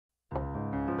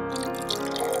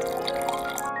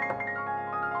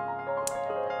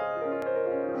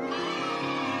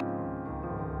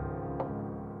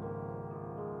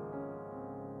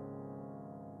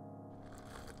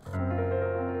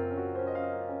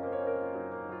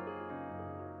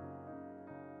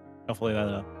Hopefully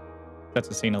that sets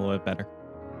the scene a little bit better.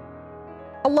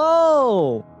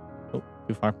 Hello! Oh,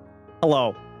 too far.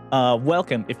 Hello.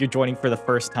 Welcome if you're joining for the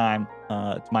first time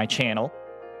to my channel.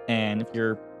 And if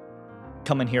you're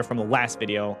coming here from the last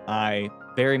video, I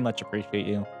very much appreciate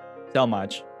you so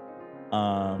much.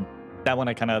 That one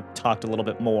I kind of talked a little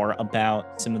bit more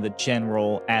about some of the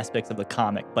general aspects of the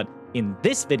comic. But in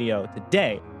this video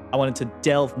today, I wanted to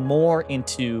delve more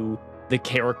into the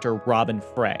character Robin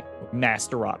Frey,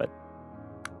 Master Robin.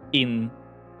 And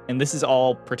this is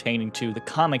all pertaining to the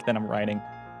comic that I'm writing,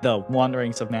 The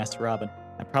Wanderings of Master Robin.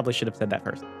 I probably should have said that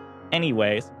first.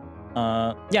 Anyways,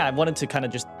 yeah, I wanted to kind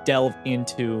of just delve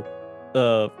into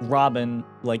Robin,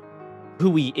 like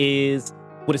who he is,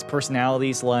 what his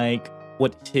personality's like,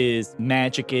 what his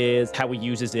magic is, how he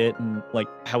uses it, and like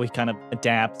how he kind of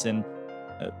adapts and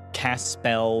casts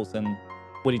spells and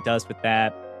what he does with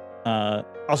that.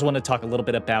 Also want to talk a little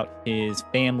bit about his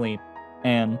family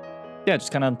and yeah,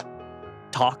 just kind of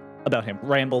talk about him,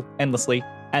 ramble endlessly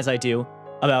as I do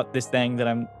about this thing that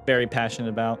I'm very passionate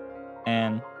about.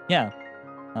 And yeah,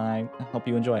 I hope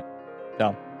you enjoy it.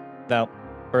 So without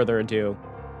further ado,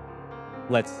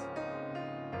 let's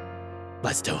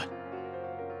do it.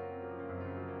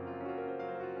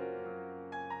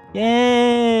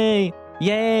 Yay!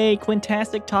 Yay!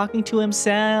 Quintastic talking to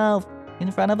himself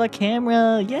in front of a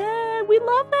camera. Yeah, we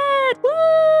love it!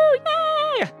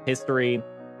 Woo! Yeah! History.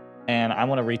 And I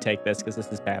want to retake this because this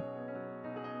is bad.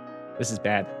 This is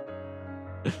bad.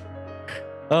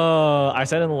 I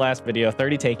said in the last video,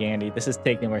 30 take Andy. This is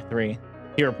take number 3.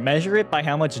 Here, measure it by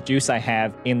how much juice I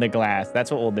have in the glass. That's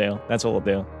what we'll do. That's what we'll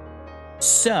do.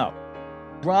 So,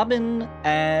 Robin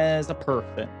as a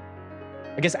person,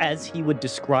 I guess as he would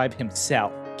describe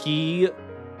himself, he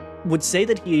would say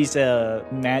that he's a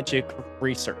magic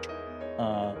researcher,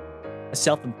 a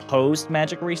self-imposed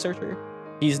magic researcher.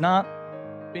 He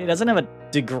doesn't have a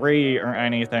degree or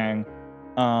anything,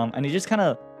 and he just kind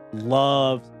of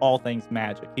loves all things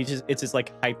magic. It's just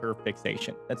like hyper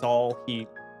fixation. That's all he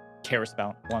cares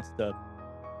about, wants to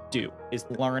do, is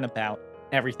learn about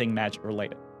everything magic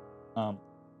related.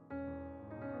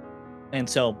 And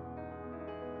so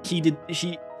he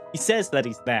says that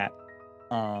he's that,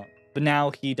 but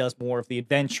now he does more of the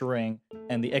adventuring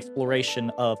and the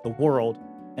exploration of the world,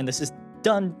 and this is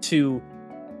done to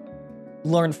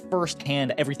learn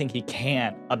firsthand everything he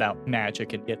can about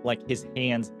magic and get like his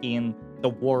hands in the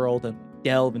world and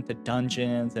delve into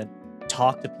dungeons and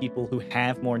talk to people who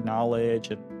have more knowledge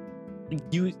and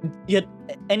get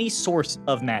any source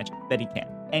of magic that he can,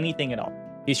 anything at all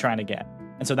he's trying to get.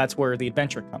 And so that's where the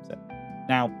adventure comes in.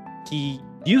 Now, he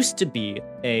used to be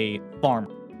a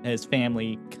farmer. His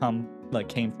family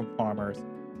came from farmers.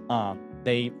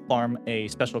 They farm a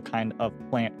special kind of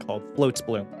plant called floats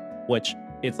bloom, which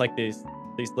it's like these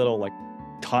little like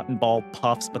cotton ball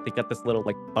puffs, but they got this little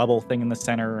like bubble thing in the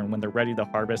center, and when they're ready to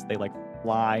harvest, they like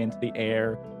fly into the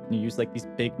air, and you use like these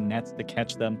big nets to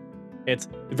catch them. It's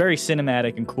very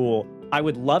cinematic and cool. I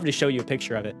would love to show you a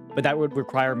picture of it, but that would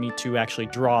require me to actually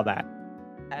draw that.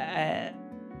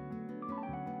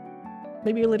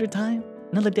 Maybe a later time,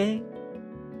 another day,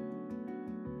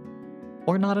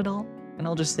 or not at all, and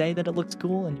I'll just say that it looks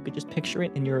cool, and you could just picture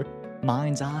it in your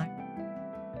mind's eye.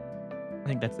 I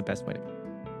think that's the best way to go.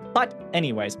 But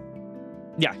anyways,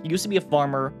 yeah, he used to be a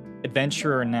farmer,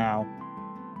 adventurer now.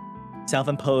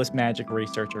 Self-imposed magic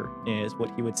researcher is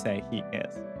what he would say he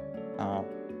is.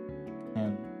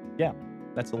 And yeah,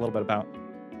 that's a little bit about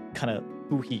kind of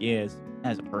who he is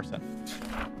as a person.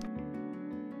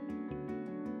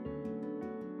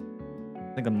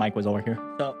 I think the mic was over here.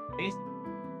 So, basically,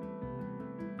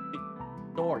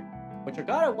 story. What you're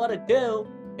gonna want to do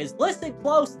is listen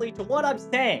closely to what I'm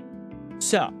saying.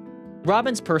 So,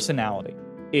 Robin's personality,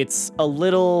 it's a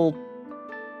little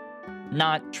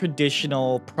not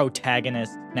traditional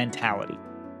protagonist mentality.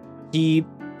 He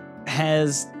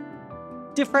has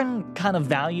different kind of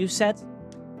value sets.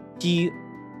 He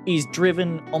is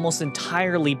driven almost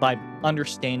entirely by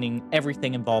understanding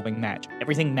everything involving magic.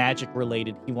 Everything magic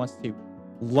related, he wants to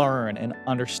learn and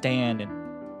understand and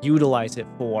utilize it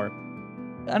for,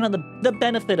 I don't know, the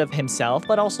benefit of himself,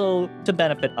 but also to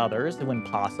benefit others when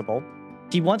possible.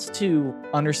 He wants to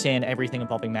understand everything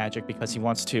involving magic because he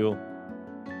wants to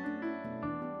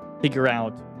figure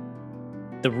out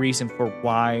the reason for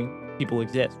why people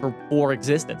exist, for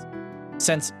existence.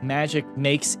 Since magic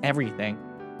makes everything,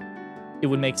 it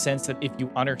would make sense that if you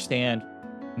understand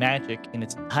magic in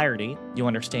its entirety, you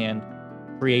understand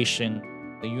creation,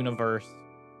 the universe,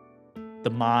 the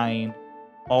mind,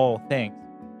 all things.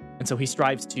 And so he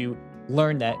strives to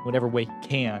learn that in whatever way he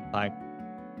can by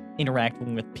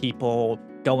interacting with people,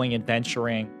 going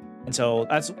adventuring, And so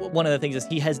that's one of the things is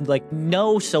he has like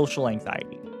no social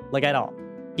anxiety, like at all.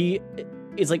 He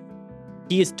is like,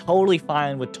 he is totally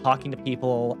fine with talking to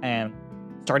people and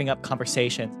starting up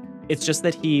conversations. It's just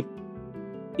that he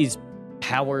is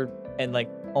powered and like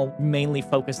mainly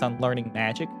focused on learning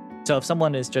magic. So if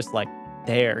someone is just like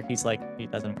there, he's like, he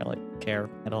doesn't really care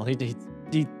at all. He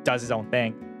does his own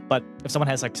thing. But if someone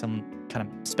has like some kind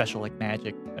of special like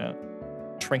magic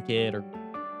trinket or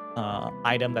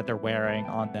item that they're wearing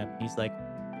on them, he's like,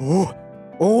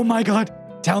 oh my god,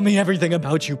 tell me everything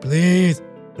about you, please,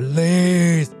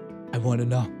 I want to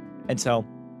know. And so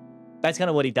that's kind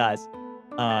of what he does,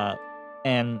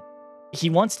 and he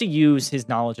wants to use his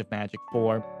knowledge of magic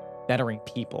for bettering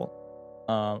people,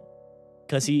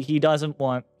 because he doesn't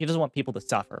want people to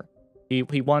suffer.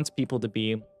 He wants people to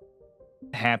be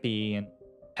happy and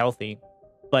healthy,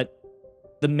 but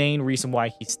the main reason why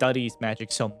he studies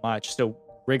magic so much, so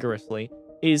rigorously,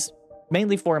 is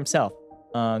mainly for himself.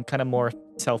 Kind of more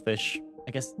selfish,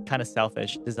 I guess, kind of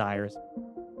selfish desires.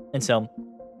 And so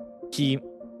he's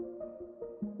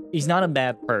not a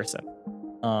bad person.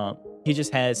 He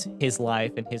just has his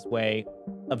life and his way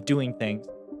of doing things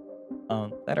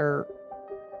that are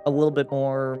a little bit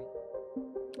more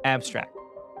abstract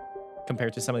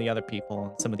compared to some of the other people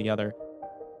and some of the other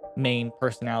main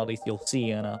personalities you'll see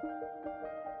in a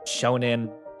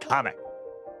shonen comic.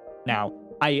 Now,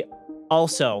 I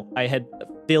had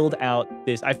filled out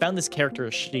this. I found this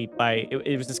character sheet by.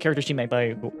 It was this character sheet made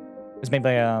by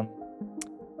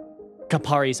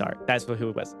Kapari's art. That's who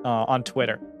it was on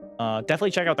Twitter.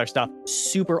 Definitely check out their stuff.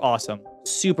 Super awesome,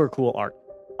 super cool art.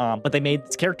 But they made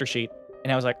this character sheet,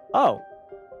 and I was like, oh,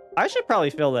 I should probably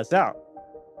fill this out.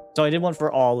 So I did one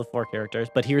for all the 4 characters,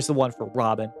 but here's the one for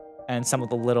Robin and some of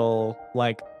the little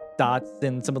like dots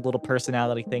and some of the little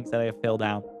personality things that I have filled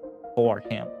out for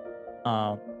him.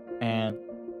 And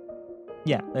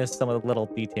yeah, there's some of the little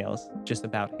details just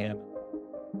about him.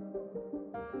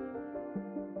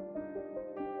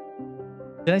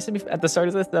 Did I say at the start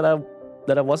of this that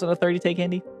I wasn't a 30 take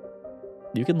handy?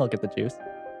 You can look at the juice.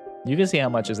 You can see how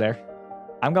much is there.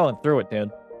 I'm going through it,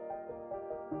 dude.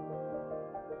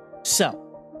 So,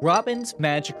 Robin's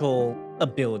magical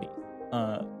abilities.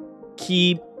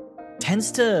 He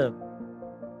tends to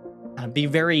be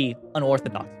very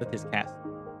unorthodox with his cast.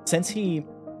 Since he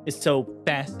is so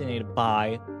fascinated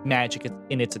by magic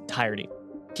in its entirety,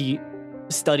 he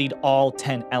studied all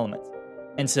 10 elements.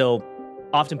 And so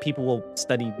often people will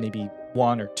study maybe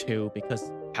 1 or 2 because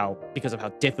of how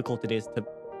difficult it is to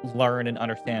learn and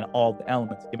understand all the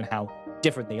elements, given how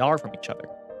different they are from each other.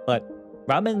 But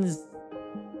Robin's,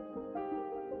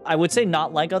 I would say,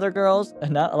 not like other girls,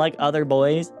 not like other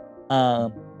boys,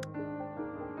 but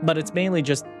it's mainly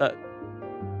just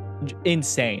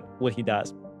insane what he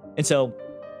does. And so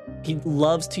he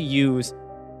loves to use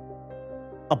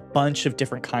a bunch of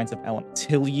different kinds of elements.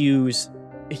 He'll use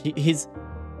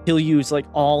like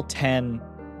all 10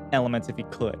 elements if he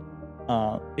could.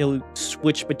 He'll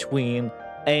switch between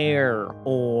air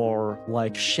or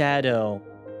like shadow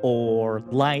or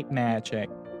light magic,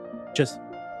 just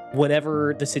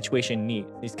whatever the situation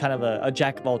needs. He's kind of a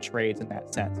jack of all trades in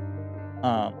that sense.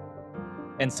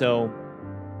 And so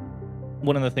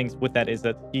one of the things with that is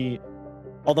that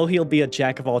although he'll be a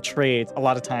jack of all trades, a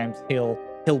lot of times he'll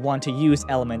want to use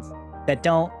elements that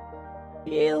don't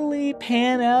really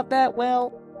pan out that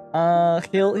well.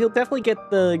 He'll definitely get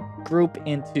the group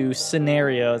into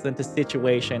scenarios, into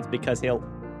situations, because he'll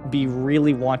be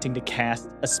really wanting to cast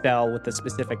a spell with a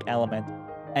specific element.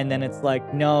 And then it's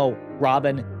like, no,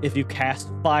 Robin, if you cast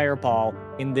Fireball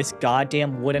in this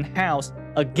goddamn wooden house,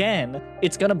 again,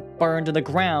 it's gonna burn to the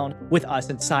ground with us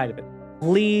inside of it.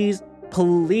 Please,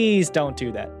 please don't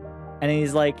do that. And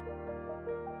he's like,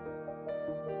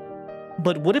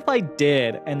 but what if I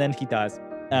did? And then he does.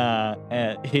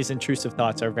 His intrusive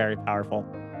thoughts are very powerful.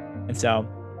 And so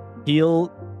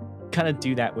he'll kind of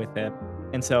do that with it.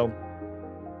 And so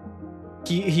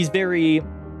he's very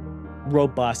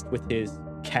robust with his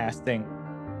casting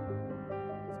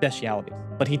specialities.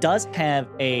 But he does have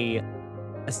a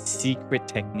secret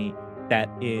technique that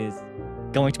is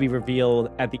going to be revealed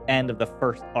at the end of the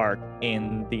first arc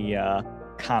in the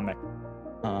comic.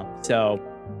 So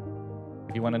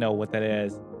if you want to know what that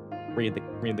is, read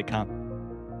the comic.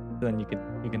 Then you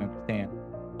can understand.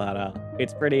 But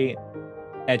it's pretty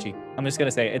edgy. I'm just gonna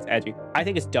say it's edgy. I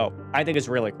think it's dope. I think it's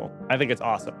really cool. I think it's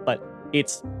awesome. But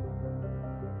it's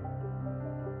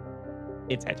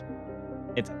edgy.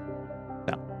 It's edgy.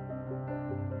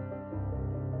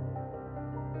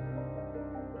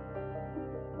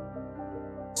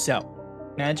 So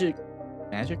magic.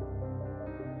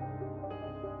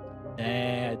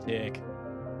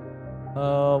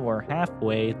 Oh, we're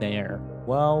halfway there.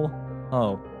 Well,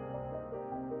 oh.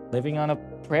 Living on a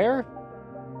prayer?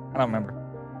 I don't remember.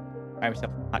 I have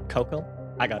some hot cocoa.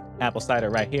 I got apple cider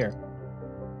right here.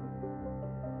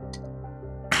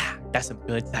 That's some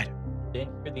good cider. Been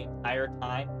here the entire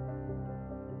time.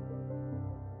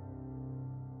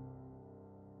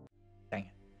 Dang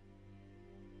it.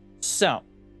 So,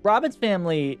 Robin's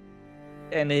family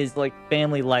and his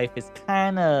family life is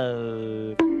kind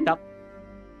of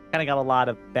got a lot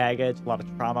of baggage, a lot of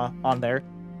trauma on there.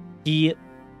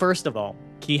 First of all,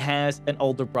 he has an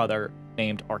older brother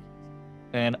named Arkius.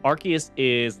 And Arkius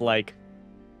is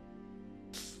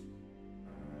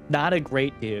not a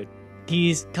great dude.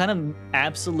 He's kind of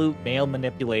absolute male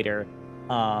manipulator,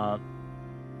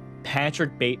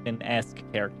 Patrick Bateman-esque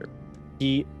character.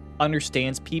 He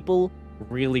understands people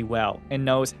really well and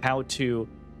knows how to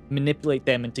manipulate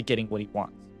them into getting what he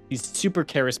wants. He's super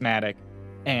charismatic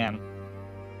and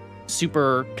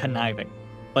super conniving,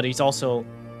 but he's also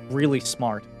really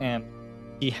smart, and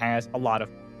he has a lot of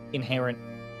inherent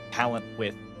talent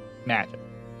with magic.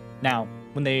 Now,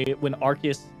 when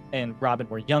Arkius and Robin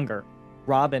were younger,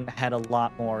 Robin had a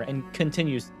lot more, and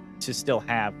continues to still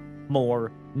have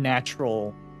more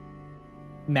natural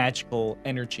magical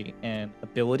energy and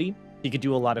ability. He could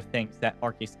do a lot of things that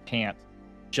Arkius can't,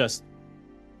 just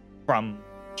from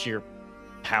sheer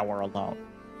power alone.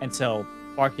 And so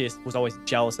Arkius was always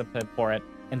jealous of him for it,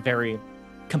 and very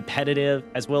competitive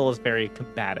as well as very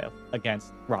combative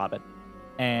against Robin.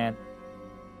 And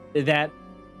that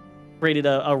created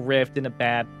a rift and a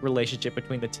bad relationship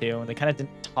between the two, and they kind of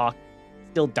didn't talk,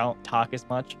 still don't talk as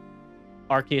much.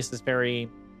 Arkius is very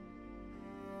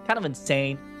kind of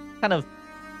insane,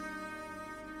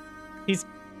 he's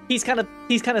kind of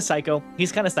psycho.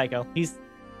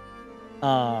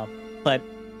 But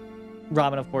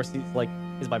Robin, of course,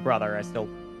 is my brother. I still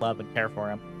love and care for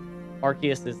him.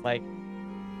 Arkius is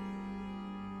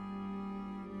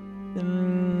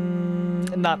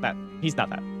not that. He's not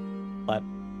that. But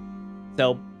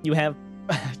so you have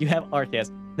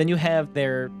Arkius. Then you have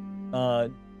their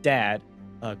dad,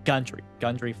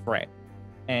 Gundry Frey.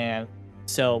 And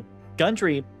so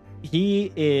Gundry,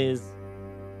 he's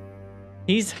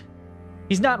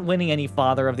not winning any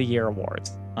Father of the Year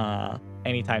awards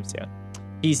anytime soon.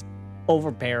 He's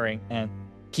overbearing, and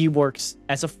he works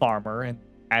as a farmer, and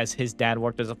as his dad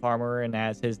worked as a farmer,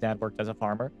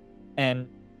 and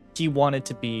he wanted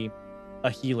to be a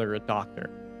healer, a doctor,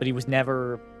 but he was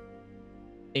never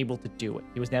able to do it.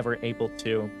 He was never able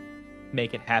to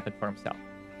make it happen for himself.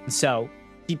 And so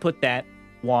he put that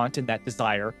want and that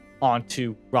desire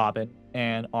onto Robin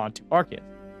and onto Arkius.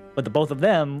 But the both of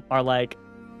them are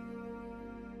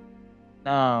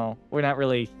no, we're not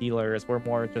really healers. We're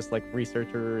more just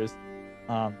researchers,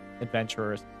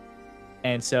 adventurers.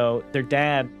 And so their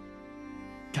dad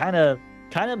kind of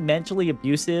mentally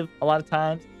abusive a lot of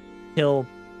times. He'll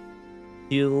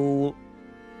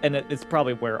and it's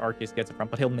probably where Arkius gets it from,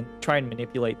 but he'll try and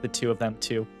manipulate the two of them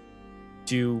to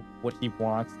do what he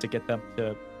wants, to get them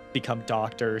to become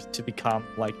doctors, to become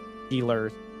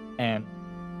healers, and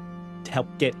to help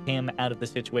get him out of the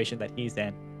situation that he's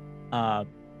in,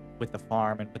 with the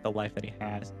farm and with the life that he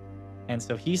has. And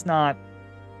so he's not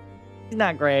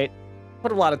great.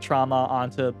 Put a lot of trauma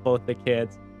onto both the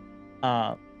kids.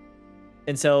 And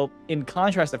so in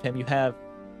contrast of him, you have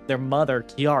their mother,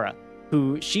 Kiara,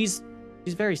 who she's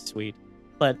very sweet,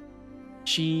 but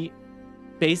she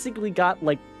basically got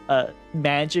a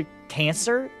magic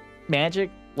cancer,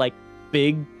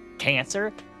 big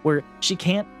cancer, where she's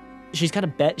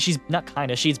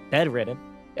bedridden,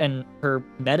 and her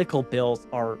medical bills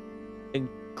are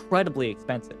incredibly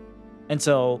expensive. And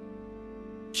so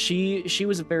she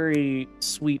was a very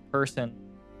sweet person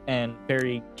and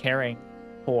very caring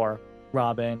for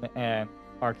Robin and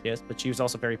Arkius, but she was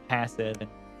also very passive, and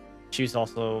she was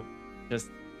also just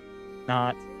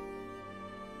not.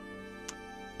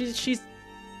 She's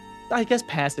I guess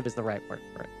passive is the right word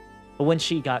for it. But when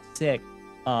she got sick,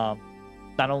 not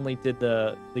only did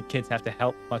the kids have to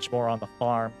help much more on the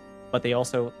farm, but they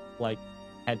also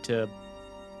had to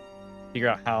figure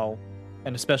out how,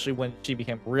 and especially when she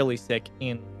became really sick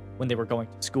when they were going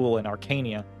to school in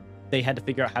Arcania, they had to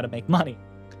figure out how to make money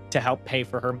to help pay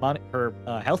for her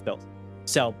health bills.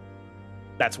 So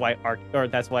that's why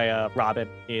Robin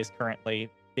is currently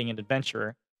being an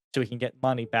adventurer, so he can get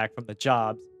money back from the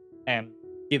jobs and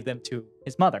give them to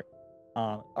his mother.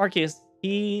 Arkius,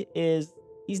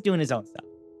 he's doing his own stuff.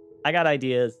 I got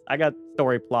ideas. I got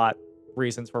story plot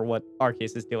reasons for what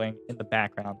Arkius is doing in the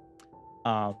background.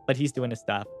 But he's doing his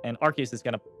stuff, and Arkius is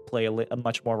going to play a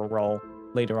much more of a role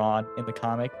later on in the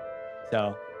comic.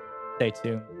 So stay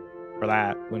tuned for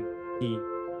that when he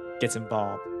gets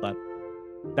involved. But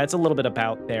that's a little bit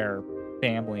about their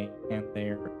family and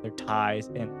their ties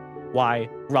and why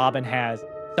Robin has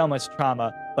so much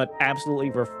trauma but absolutely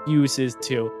refuses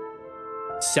to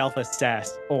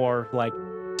self-assess or like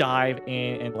dive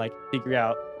in and like figure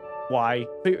out why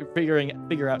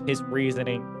figure out his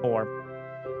reasoning for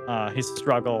his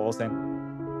struggles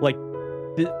and like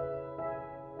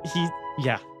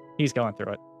he's going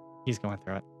through it. He's going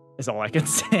through it is all I can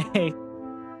say.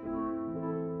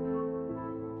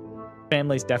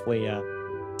 Family's definitely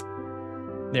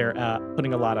they're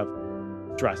putting a lot of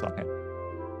stress on him.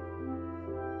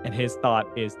 And his thought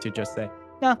is to just say,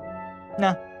 no,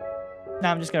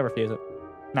 I'm just gonna refuse it.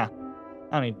 No,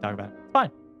 I don't need to talk about it. It's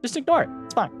fine. Just ignore it.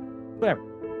 It's fine. Whatever.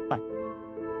 Fine.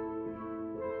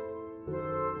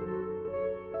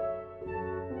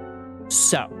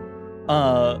 So,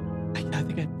 I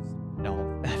think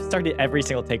I've started every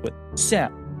single take with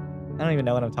Sam. I don't even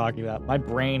know what I'm talking about. My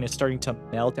brain is starting to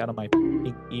melt out of my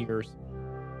fucking ears.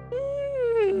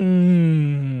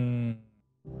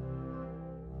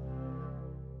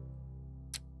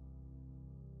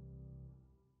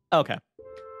 Okay.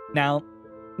 Now,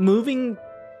 moving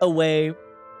away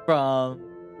from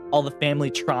all the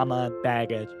family trauma and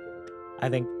baggage, I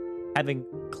think having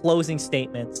closing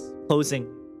statements, closing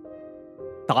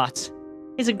thoughts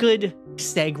is a good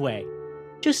segue.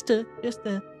 Just to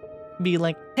be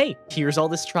like, hey, here's all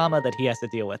this trauma that he has to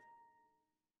deal with.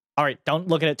 All right, don't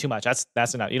look at it too much.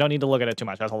 That's enough. You don't need to look at it too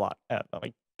much. That's a lot. Let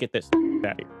me get this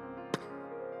out of here.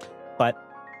 But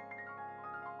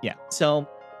yeah, so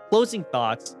closing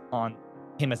thoughts on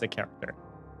him as a character.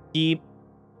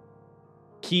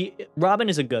 Robin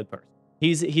is a good person.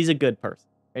 He's a good person.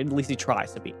 At least he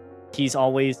tries to be. He's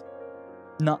always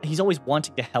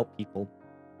wanting to help people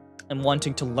and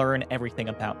wanting to learn everything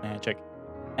about magic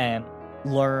and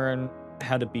learn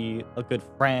how to be a good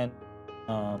friend,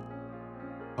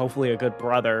 hopefully a good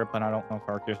brother, but I don't know if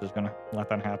Arkius is gonna let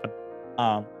that happen.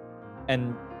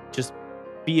 And just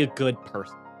be a good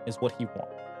person is what he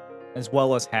wants, as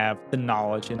well as have the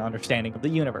knowledge and understanding of the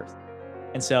universe.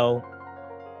 And so,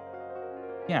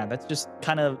 yeah, that's just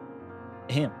kind of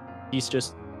him. He's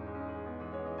just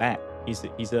that. He's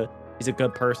a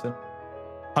good person,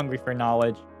 hungry for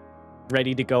knowledge,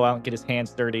 ready to go out and get his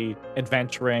hands dirty,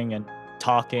 adventuring and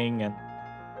talking and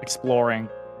exploring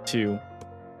to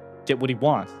get what he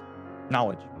wants,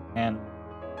 knowledge and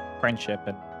friendship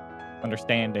and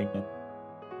understanding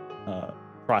and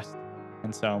trust.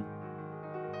 And so,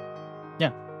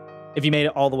 yeah, if you made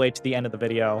it all the way to the end of the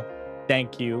video,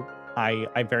 thank you.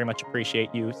 I very much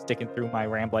appreciate you sticking through my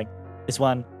rambling. This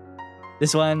one,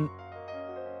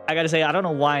 I gotta say, I don't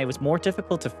know why it was more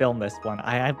difficult to film this one.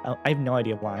 I have no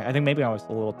idea why. I think maybe I was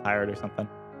a little tired or something.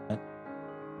 But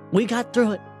we got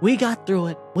through it. We got through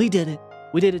it. We did it.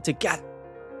 We did it together.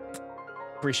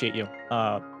 Appreciate you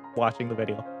watching the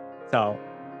video. So,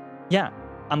 yeah,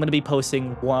 I'm gonna be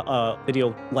posting one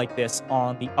video like this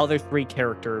on the other 3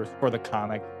 characters for the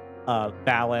comic,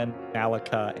 Valen,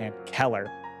 Malika, and Keller.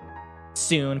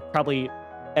 Soon, probably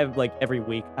every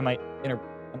week. I might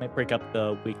break up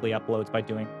the weekly uploads by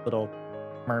doing little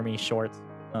mermy shorts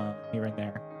here and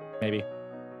there. Maybe.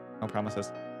 No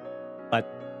promises. But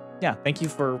yeah, thank you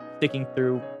for sticking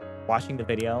through, watching the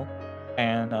video,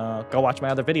 and go watch my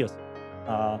other videos.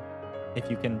 If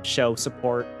you can show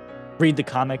support, read the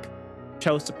comic,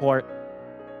 show support,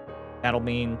 that'll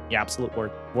mean the absolute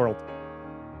world.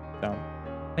 So,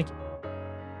 thank you.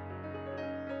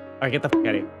 Alright, get the fuck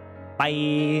out of here.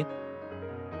 Bye.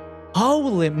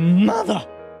 Holy mother!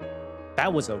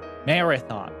 That was a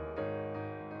marathon.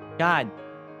 God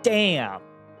damn.